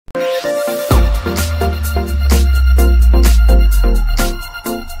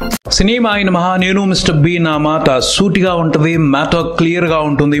Cinema అయిన మహా నేను మిస్టర్ బి నా మాట సూటిగా ఉంటుంది, మ్యాటర్ క్లియర్ గా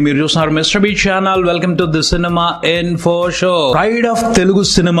ఉంటుంది. మీరు చూస్తున్నారు mister B channel. Welcome to the cinema info show. Pride of Telugu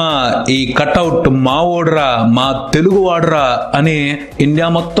cinema ఈ కట్అవుట్ మా ఓడరా మా తెలుగు వాడరా అని ఇండియా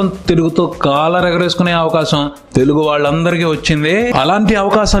మొత్తం తిరుగుతూ కాలర్ ఎగరేసుకునే అవకాశం తెలుగు వాళ్ళందరికీ వచ్చింది. అలాంటి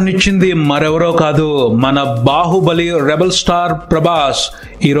అవకాశాన్ని ఇచ్చింది మరెవరో కాదు, మన బాహుబలి రెబల్ స్టార్ ప్రభాస్.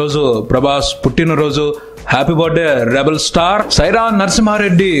 ఈ రోజు ప్రభాస్ పుట్టినరోజు. Happy birthday rebel star. Sye Raa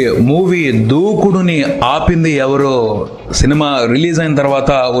Narasimha Reddy movie దూకుడుని ఆపింది ఎవరు? సినిమా రిలీజ్ అయిన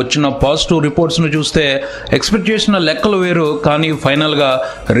తర్వాత వచ్చిన పాజిటివ్ రిపోర్ట్స్ ను చూస్తే ఎక్స్పెక్ట్ చేసిన లెక్కలు వేరు, కానీ ఫైనల్ గా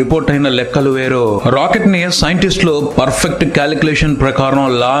రిపోర్ట్ అయిన లెక్కలు వేరు. రాకెట్ ని సైంటిస్టులు పర్ఫెక్ట్ క్యాలిక్యులేషన్ ప్రకారం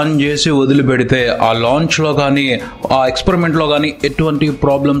లాంచ్ చేసి వదిలిపెడితే ఆ లాంచ్ లో కానీ ఆ ఎక్స్పెరిమెంట్ లో కానీ ఎటువంటి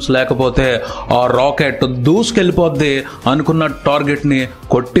ప్రాబ్లమ్స్ లేకపోతే ఆ రాకెట్ దూసుకెళ్లిపోద్ది, అనుకున్న టార్గెట్ ని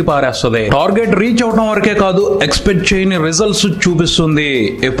కొట్టి పారేస్తుంది. టార్గెట్ రీచ్ అవడం వరకే కాదు, ఎక్స్పెక్ట్ చేయని రిజల్ట్స్ చూపిస్తుంది.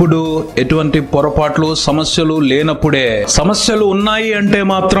 ఎప్పుడు ఎటువంటి పొరపాట్లు సమస్యలు లేనప్పుడే. సమస్యలు ఉన్నాయి అంటే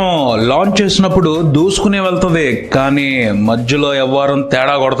మాత్రం లాంచ్ చేసినప్పుడు దూసుకునే వెళ్తది, కానీ మధ్యలో ఎవ్వరం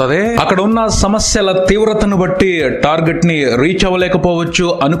తేడా కొడుతుంది. అక్కడ ఉన్న సమస్యల తీవ్రతను బట్టి టార్గెట్ ని రీచ్ అవ్వలేకపోవచ్చు,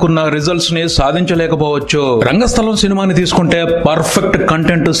 అనుకున్న రిజల్ట్స్ ని సాధించలేకపోవచ్చు. రంగస్థలం సినిమాని తీసుకుంటే పర్ఫెక్ట్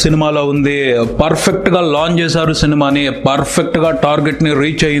కంటెంట్ సినిమాలో ఉంది, పర్ఫెక్ట్ గా లాంచ్ చేశారు సినిమాని, పర్ఫెక్ట్ గా టార్గెట్ ని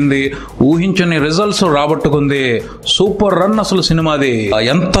రీచ్ అయింది, ఊహించని రిజల్ట్స్ రాబట్టుకుంది. సూపర్ రన్ అసలు సినిమాది.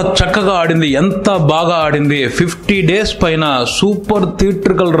 ఎంత చక్కగా ఆడింది, ఎంత బాగా ఆడింది. 50 days పైన సూపర్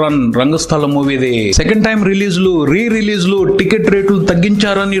థియేట్రికల్ రన్ రంగస్థలం మూవీది. సెకండ్ టైం రిలీజ్లు, రీ రిలీజ్లు, టికెట్ రేట్లు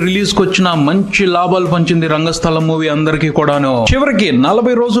తగ్గించారని రిలీజ్ కు వచ్చిన మంచి లాభాలు పంచింది రంగస్థలం మూవీ అందరికీ కూడాను. చివరికి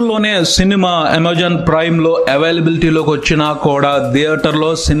 40 రోజుల్లోనే సినిమా అమెజాన్ ప్రైమ్ లో అవైలబిలిటీలోకి వచ్చినా కూడా థియేటర్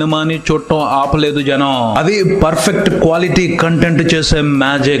లో సినిమాని చూడటం ఆపలేదు జనం. అది పర్ఫెక్ట్ క్వాలిటీ కంటెంట్ చేసే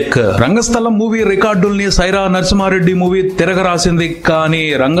మ్యాజిక్. రంగస్థలం మూవీ రికార్డుల్ని సైరా నరసింహారెడ్డి మూవీ తిరగరాసింది, కానీ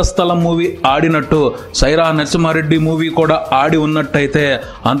రంగస్థలం మూవీ ఆడినట్టు సైరా నరసింహారెడ్డి మూవీ కూడా ఆడి ఉన్నట్టయితే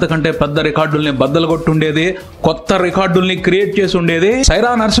అంతకంటే పెద్ద రికార్డుల్ని బద్దలు కొట్టుండేది, కొత్త రికార్డుల్ని క్రియేట్ చేసి ఉండేది.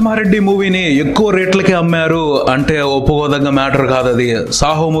 సైరా నరసింహారెడ్డి మూవీని ఎక్కువ రేట్లకి అమ్మారు అంటే ఒప్పుకోదగ్గ మ్యాటర్ కాదు అది.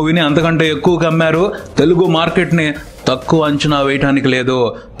 సాహో మూవీని అంతకంటే ఎక్కువగా అమ్మారు. తెలుగు మార్కెట్ ని తక్కువ అంచనా వేయటానికి లేదు.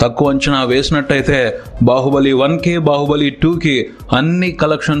 తక్కువ అంచనా వేసినట్టయితే బాహుబలి 1కి బాహుబలి 2కి అన్ని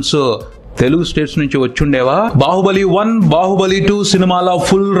కలెక్షన్స్ తెలుగు స్టేట్స్ నుంచి వచ్చుండేవా? బాహుబలి 1 బాహుబలి 2 సినిమాల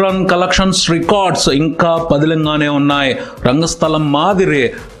ఫుల్ రన్ కలెక్షన్స్ రికార్డ్స్ ఇంకా పదిలంగానే ఉన్నాయి. రంగస్థలం మాదిరి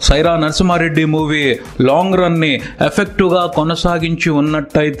Sye Raa Narasimha Reddy movie long run ని ఎఫెక్టివ్ గా కొనసాగించి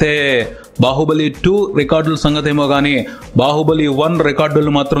ఉన్నట్టయితే బాహుబలి 2 రికార్డుల సంగతేమో గానీ బాహుబలి 1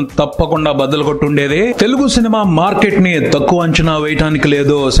 రికార్డులు మాత్రం తప్పకుండా బద్దలు కొట్టుండేది. తెలుగు సినిమా మార్కెట్ ని తక్కువ అంచనా వేయటానికి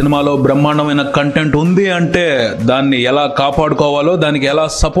లేదు. సినిమాలో బ్రహ్మాండమైన కంటెంట్ ఉంది అంటే దాన్ని ఎలా కాపాడుకోవాలో, దానికి ఎలా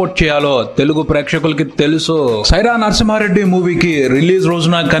సపోర్ట్ చేయాలో తెలుగు ప్రేక్షకులకి తెలుసు. సైరా నరసింహారెడ్డి మూవీకి రిలీజ్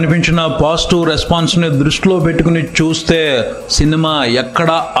రోజున కనిపించిన పాజిటివ్ రెస్పాన్స్ ని దృష్టిలో పెట్టుకుని చూస్తే సినిమా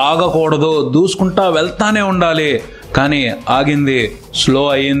ఎక్కడ ఆగకూడదు, దూసుకుంటా వెళ్తానే ఉండాలి. కానీ ఆగింది, స్లో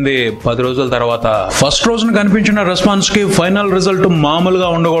అయ్యింది 10 రోజుల తర్వాత. ఫస్ట్ రోజున కనిపించిన రెస్పాన్స్ కి ఫైనల్ రిజల్ట్ మామూలుగా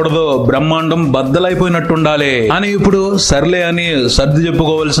ఉండకూడదు, బ్రహ్మాండం బద్దలైపోయినట్టు ఉండాలి. అని ఇప్పుడు సర్లే అని సర్ది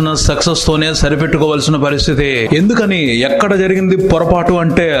చెప్పుకోవాల్సిన సక్సెస్ తోనే సరిపెట్టుకోవాల్సిన పరిస్థితి. ఎందుకని, ఎక్కడ జరిగింది పొరపాటు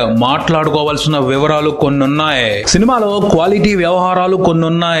అంటే మాట్లాడుకోవాల్సిన వివరాలు కొన్ని ఉన్నాయి. సినిమాలో క్వాలిటీ వ్యవహారాలు కొన్ని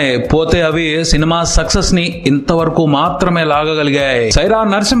ఉన్నాయి, పోతే అవి సినిమా సక్సెస్ ని ఇంతవరకు మాత్రమే లాగగలిగాయి. సైరా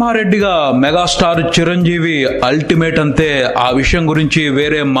నరసింహారెడ్డిగా మెగాస్టార్ చిరంజీవి అల్టిమేట్ అంతే. ఆ విషయం గురించి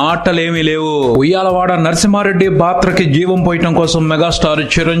వేరే మాటలేమీ లేవు. ఉయ్యాలవాడ నరసింహారెడ్డి పాత్రకి జీవం పోయటం కోసం మెగాస్టార్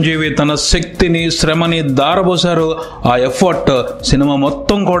చిరంజీవి తన శక్తిని శ్రమని దారబోశారు. ఆ ఎఫర్ట్ సినిమా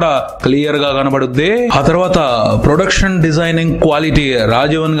మొత్తం కూడా క్లియర్ గా కనబడుద్ది. ఆ తర్వాత ప్రొడక్షన్ డిజైనింగ్ క్వాలిటీ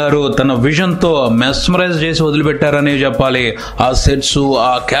రాజీవన్ గారు తన విజన్ తో మెస్మరైజ్ చేసి వదిలిపెట్టారని చెప్పాలి. ఆ సెట్స్,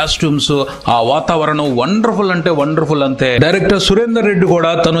 ఆ కాస్ట్యూమ్స్, ఆ వాతావరణం వండర్ఫుల్ అంటే వండర్ఫుల్ అంతే. డైరెక్టర్ సురేందర్ రెడ్డి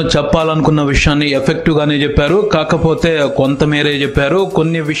కూడా తను చెప్పాలనుకున్న విషయాన్ని ఎఫెక్టివ్ గానే చెప్పారు, కాకపోతే కొంతమేరే చెప్పారు.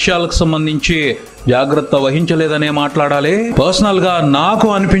 కొన్ని విషయాలకు సంబంధించి జాగ్రత్త వహించలేదనే మాట్లాడాలి. పర్సనల్ గా నాకు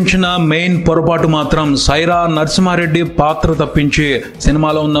అనిపించిన మెయిన్ పొరపాటు మాత్రం సైరా నరసింహారెడ్డి పాత్ర తప్పించి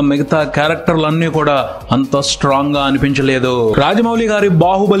సినిమాలో ఉన్న మిగతా క్యారెక్టర్లన్నీ కూడా అంత స్ట్రాంగ్ గా అనిపించలేదు. రాజమౌళి గారి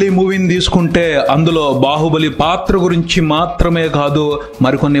బాహుబలి మూవీని తీసుకుంటే అందులో బాహుబలి పాత్ర గురించి మాత్రమే కాదు,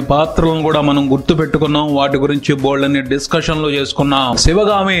 మరికొన్ని పాత్రలను కూడా మనం గుర్తు పెట్టుకున్నాం. వాటి గురించి బోల్డ్ అన్ని డిస్కషన్లు చేసుకున్నాం.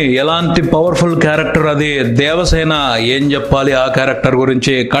 శివగామి ఎలాంటి పవర్ఫుల్ క్యారెక్టర్ అది. దేవసేన ఎంతైనా ఏం చెప్పాలి ఆ క్యారెక్టర్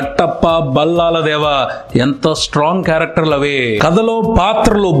గురించి. కట్టప్ప, బల్లాల దేవ ఎంత స్ట్రాంగ్ క్యారెక్టర్లు అవి. కథలో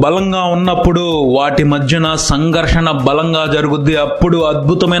పాత్రలు బలంగా ఉన్నప్పుడు వాటి మధ్యన సంఘర్షణ బలంగా జరుగుద్ది. అప్పుడు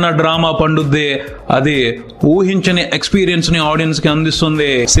అద్భుతమైన డ్రామా పండుద్ది. అది ఊహించని ఎక్స్పీరియన్స్ ని ఆడియన్స్ కి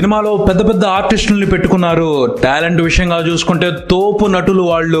అందిస్తుంది. సినిమాలో పెద్ద పెద్ద ఆర్టిస్టుల్ని పెట్టుకున్నారు. టాలెంట్ విషయంగా చూసుకుంటే తోపు నటులు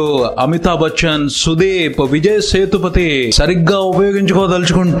వాళ్ళు. అమితాబ్ బచ్చన్, సుదీప్, విజయ్ సేతుపతి. సరిగ్గా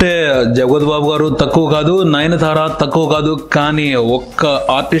ఉపయోగించుకోదలుచుకుంటే జగత్ బాబు గారు తక్కువ కాదు, నయనతార తక్కువ కాదు. కానీ ఒక్క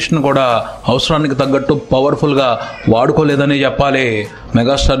ఆర్టిస్ట్ ను కూడా అవసరానికి తగ్గట్టు పవర్ఫుల్ గా వాడుకోలేదని చెప్పాలి.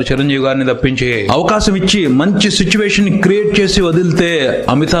 మెగాస్టార్ చిరంజీవి గారిని తప్పించి అవకాశం ఇచ్చి మంచి సిచ్యువేషన్ క్రియేట్ చేసి వదిలితే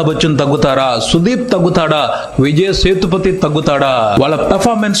అమితాబ్ బచ్చన్ తగ్గుతారా, సుదీప్ తగ్గుతాడా, విజయ్ సేతుపతి తగ్గుతాడా? వాళ్ళ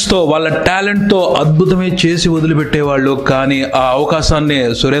పెర్ఫార్మెన్స్ తో, వాళ్ళ టాలెంట్ తో అద్భుతమే చేసి వదిలిపెట్టేవాళ్ళు. కానీ ఆ అవకాశాన్ని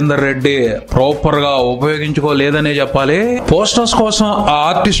సురేందర్ రెడ్డి ప్రాపర్ గా ఉపయోగించుకోలేదనే చెప్పాలి. పోస్టర్స్ కోసం ఆ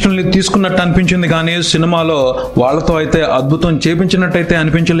ఆర్టిస్టుల్ని తీసుకున్నట్టు అనిపించింది కానీ సినిమాలో వాళ్ళతో అయితే అద్భుతం చేపించినట్టయితే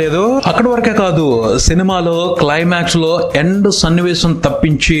అనిపించలేదు. అక్కడి వరకే కాదు, సినిమాలో క్లైమాక్స్ లో ఎండ్ సన్నివేశం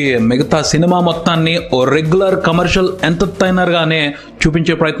తప్పించి మిగతా సినిమా మొత్తాన్ని ఓ రెగ్యులర్ కమర్షియల్ ఎంటర్టైనర్ గానే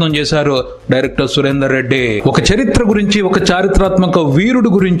చూపించే ప్రయత్నం చేశారు డైరెక్టర్ సురేందర్ రెడ్డి. ఒక చరిత్ర గురించి, ఒక చారిత్రాత్మక వీరుడు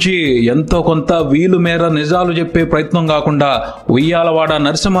గురించి ఎంతో కొంత వీలు మేర నిజాలు చెప్పే ప్రయత్నం కాకుండా ఉయ్యాలవాడ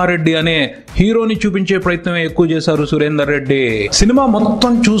నరసింహారెడ్డి అనే హీరోని చూపించే ప్రయత్నమే ఎక్కువ చేశారు సురేందర్ రెడ్డి. సినిమా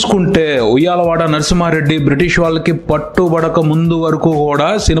మొత్తం చూసుకుంటే ఉయ్యాలవాడ నరసింహారెడ్డి బ్రిటిష్ వాళ్ళకి పట్టుబడక ముందు వరకు కూడా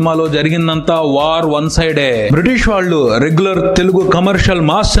సినిమాలో జరిగిందంతా వార్ వన్ సైడే. బ్రిటిష్ వాళ్ళు రెగ్యులర్ తెలుగు కమర్షియల్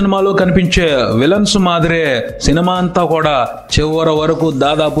మాస్ సినిమాలో కనిపించే విలన్స్ మాదిరే సినిమా అంతా కూడా చివరి వరకు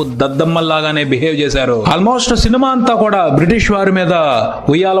దాదాపు దద్దమ్మల్లాగానే బిహేవ్ చేశారు. ఆల్మోస్ట్ సినిమా అంతా కూడా బ్రిటిష్ వారి మీద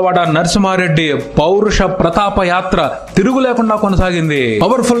ఉయ్యాలవాడ నరసింహారెడ్డి పౌరుష ప్రతాప యాత్ర తిరుగు లేకుండా కొనసాగింది.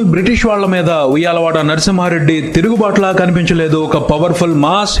 పవర్ఫుల్ బ్రిటిష్ వాళ్ళ మీద ఉయ్యాలవాడ నరసింహారెడ్డి తిరుగుబాటులా కనిపించలేదు. ఒక పవర్ఫుల్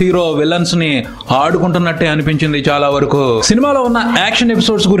మాస్ హీరో విలన్స్ ని ఆడుకుంటున్నట్టే అనిపించింది చాలా వరకు. సినిమాలో ఉన్న యాక్షన్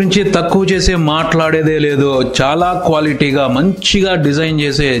ఎపిసోడ్స్ గురించి తక్కువ చేసి మాట్లాడేదే లేదు. చాలా క్వాలిటీగా మంచిగా డిజైన్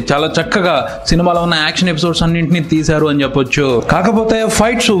చేసి చాలా చక్కగా సినిమాలో ఉన్న యాక్షన్ ఎపిసోడ్స్ అన్నింటినీ తీశారు అని చెప్పొచ్చు. కాకపోతే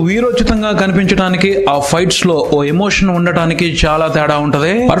ఫైట్స్ వీరోచితంగా కనిపించడానికి, ఆ ఫైట్స్ లో ఓ ఎమోషన్ ఉండటానికి చాలా తేడా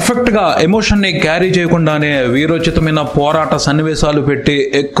ఉంటది. పర్ఫెక్ట్ గా ఎమోషన్ ని క్యారీ చేయకుండానే వీరోచితమైన పోరాట సన్నివేశాలు పెట్టి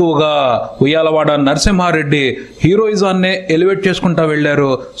ఎక్కువగా ఉయ్యాలవాడ నరసింహారెడ్డి హీరోయిజాన్ని ఎలివేట్ చేసుకుంటా వెళ్లారు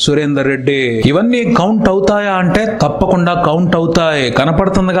సురేందర్ రెడ్డి. ఇవన్నీ కౌంట్ అవుతాయా అంటే తప్పకుండా కౌంట్ అవుతాయి.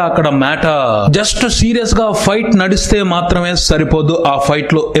 కనపడుతుందిగా అక్కడ మ్యాటర్. జస్ట్ సీరియస్ గా ఫైట్ నడిస్తే మాత్రమే సరిపోదు. ఆ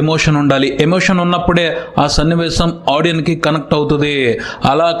ఫైట్ లో ఎమోషన్ ఉండాలి. ఎమోషన్ ఉన్నప్పుడే ఆ సన్నివేశం ఆడియన్స్ కి కనెక్ట్ అవుతుంది.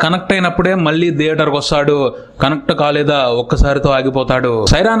 అలా కనెక్ట్ అయినప్పుడే మళ్ళీ థియేటర్ కి వస్తాడు. కనెక్ట్ కాలేదా ఒక్కసారితో ఆగిపోతాడు.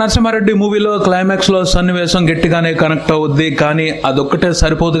 సైరా నరసింహారెడ్డి మూవీలో క్లైమాక్స్ లో సన్నివేశం గట్టిగానే కనెక్ట్ అవుద్ది. కానీ అదొక్కటే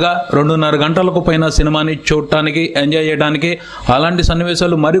సరిపోదుగా. 2.5 గంటలకు పైన సినిమాని చూడటానికి, ఎంజాయ్ చేయడానికి అలాంటి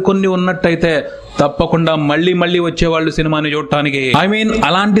సన్నివేశాలు మరికొన్ని ఉన్నట్టయితే తప్పకుండా మళ్ళీ మళ్ళీ వచ్చేవాళ్ళు సినిమాని చూడటానికి. ఐ మీన్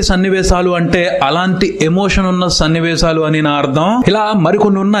అలాంటి సన్నివేశాలు అంటే అలాంటి ఎమోషన్ ఉన్న సన్నివేశాలు అని నా అర్థం. ఇలా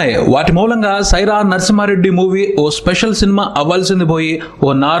మరికొన్ని ఉన్నాయి. వాటి మూలంగా సైరా నరసింహారెడ్డి మూవీ ఓ స్పెషల్ సినిమా అవ్వాల్సింది పోయి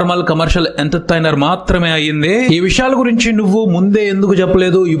ఓ నార్మల్ కమర్షియల్ ఎంటర్టైనర్ మాత్రమే అయ్యింది. ఈ విషయాల గురించి నువ్వు ముందే ఎందుకు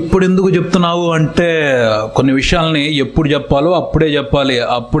చెప్పలేదు, ఇప్పుడు ఎందుకు చెప్తున్నావు అంటే కొన్ని విషయాల్ని ఎప్పుడు చెప్పాలో అప్పుడే చెప్పాలి.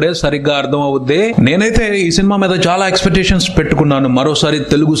 అప్పుడే సరిగ్గా అర్థం అవుద్ది. నేనైతే ఈ సినిమా మీద చాలా ఎక్స్పెక్టేషన్స్ పెట్టుకున్నాను. మరోసారి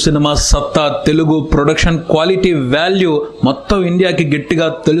తెలుగు సినిమా సత్తా, తెలుగు ప్రొడక్షన్ క్వాలిటీ వాల్యూ మొత్తం ఇండియాకి గట్టిగా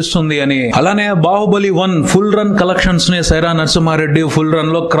తెలుస్తుంది అని. అలానే బాహుబలి 1 ఫుల్ రన్ కలెక్షన్స్ ని సైరా నరసింహారెడ్డి ఫుల్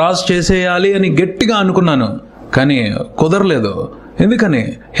రన్ లో క్రాస్ చేసేయాలి అని గట్టిగా అనుకున్నాను. కానీ కుదరలేదు. ఎందుకని?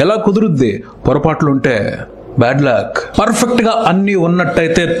 ఎలా కుదురుద్ది? పొరపాట్లుంటే బ్యాడ్ లక్. పర్ఫెక్ట్ గా అన్ని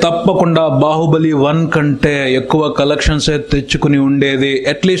ఉన్నట్టయితే తప్పకుండా బాహుబలి 1 కంటే ఎక్కువ కలెక్షన్స్ తెచ్చుకుని ఉండేది.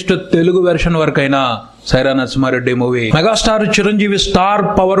 అట్లీస్ట్ తెలుగు వెర్షన్ వరకైనా. Sye Raa Narasimha Reddy movie megastar Chiranjeevi star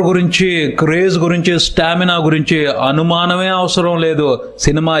power గురించి, క్రేజ్ గురించి, స్టామినా గురించి అనుమానమే అవసరం లేదు.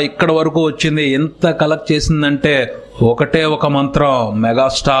 సినిమా ఇక్కడ వరకు వచ్చింది, ఎంత కలెక్ట్ చేసిందంటే ఒకటే ఒక మంత్రం,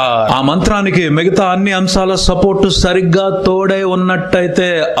 మెగాస్టార్. ఆ మంత్రానికి మిగతా అన్ని అంశాల సపోర్ట్ సరిగ్గా తోడై ఉన్నట్టయితే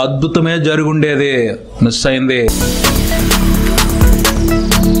అద్భుతమే జరుగుండేది. మిస్ అయింది.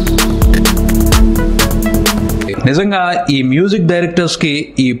 నిజంగా ఈ మ్యూజిక్ డైరెక్టర్స్ కి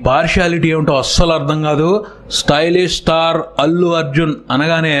ఈ పార్షియాలిటీ ఏమిటో అస్సలు అర్థం కాదు. స్టైలిష్ స్టార్ అల్లు అర్జున్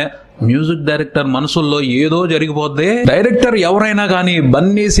అనగానే మ్యూజిక్ డైరెక్టర్ మనసుల్లో ఏదో జరిగిపోద్ది. డైరెక్టర్ ఎవరైనా కానీ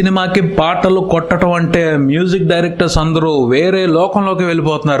బన్నీ సినిమాకి పాటలు కొట్టడం అంటే మ్యూజిక్ డైరెక్టర్స్ అందరూ వేరే లోకంలోకి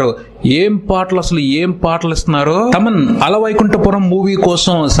వెళ్ళిపోతున్నారు. ఏం పాటలు, అసలు ఏం పాటలు ఇస్తున్నారు. తమన్ వైకుంఠపురం మూవీ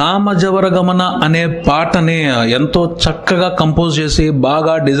కోసం సామజవర గమన అనే పాటని ఎంతో చక్కగా కంపోజ్ చేసి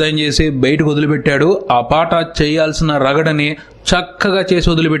బాగా డిజైన్ చేసి బయటకు వదిలిపెట్టాడు. ఆ పాట చేయాల్సిన రగడని చక్కగా చేసి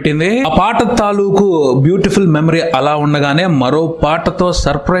వదిలిపెట్టింది. ఆ పాట తాలూకు బ్యూటిఫుల్ మెమరీ అలా ఉండగానే మరో పాటతో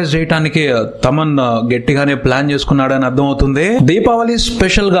సర్ప్రైజ్ చేయడానికి తమన్ గట్టిగానే ప్లాన్ చేసుకున్నాడని అర్థమవుతుంది. దీపావళి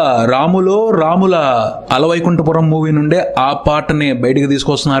స్పెషల్ గా రాములో రాముల అలవైకుంఠపురం మూవీ నుండే ఆ పాటని బయటికి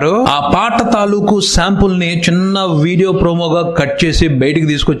తీసుకొస్తున్నారు. ఆ పాట తాలూకు శాంపుల్ ని చిన్న వీడియో ప్రోమోగా కట్ చేసి బయటికి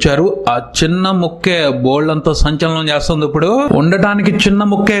తీసుకొచ్చారు. ఆ చిన్న ముక్కే బోల్డ్ అంతా సంచలనం చేస్తుంది. ఇప్పుడు ఉండటానికి చిన్న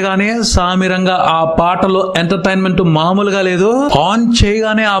ముక్కే గానీ సామిరంగా ఆ పాటలో ఎంటర్టైన్మెంట్ మామూలుగా లేదు. ఆన్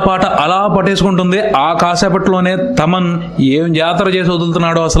చేయగానే ఆ పాట అలా పట్టేసుకుంటుంది. ఆ కాసేపట్లోనే తమన్ ఏం జాతర చేసి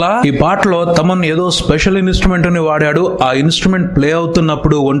వదులుతున్నాడు. అసలు ఈ పాటలో తమన్ ఏదో స్పెషల్ ఇన్స్ట్రుమెంట్ ని వాడాడు. ఆ ఇన్స్ట్రుమెంట్ ప్లే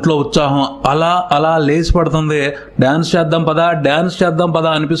అవుతున్నప్పుడు ఒంట్లో ఉత్సాహం అలా అలా లేచి పడుతుంది. డాన్స్ చేద్దాం పదా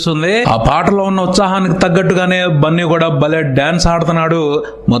అనిపిస్తుంది. ఆ పాటలో ఉన్న ఉత్సాహానికి తగ్గట్టుగానే బన్నీ కూడా భలే డాన్స్ ఆడుతున్నాడు.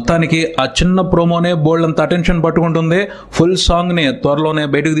 మొత్తానికి ఆ చిన్న ప్రోమోనే బోల్డ్ అంత అటెన్షన్ పట్టుకుంటుంది. ఫుల్ సాంగ్ ని త్వరలోనే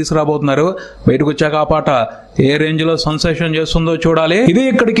బయటకు తీసుకురాబోతున్నారు. బయటకు వచ్చాక ఆ పాట ఏ రేంజ్ లో సెన్సేషన్ చేస్తుందో చూడాలి. ఇది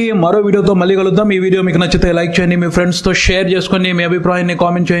ఇక్కడికి మరో వీడియోతో మళ్ళీ కలుద్దాం. ఈ వీడియో మీకు నచ్చితే లైక్ చేయండి, మీ ఫ్రెండ్స్ తో షేర్ చేసుకుని మీ అభిప్రాయాన్ని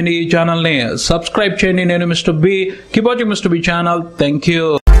కామెంట్ చేయండి. ఈ ఛానల్ ని సబ్స్క్రైబ్ చేయండి. నేను mister B. Keep watching mister B channel. Thank you.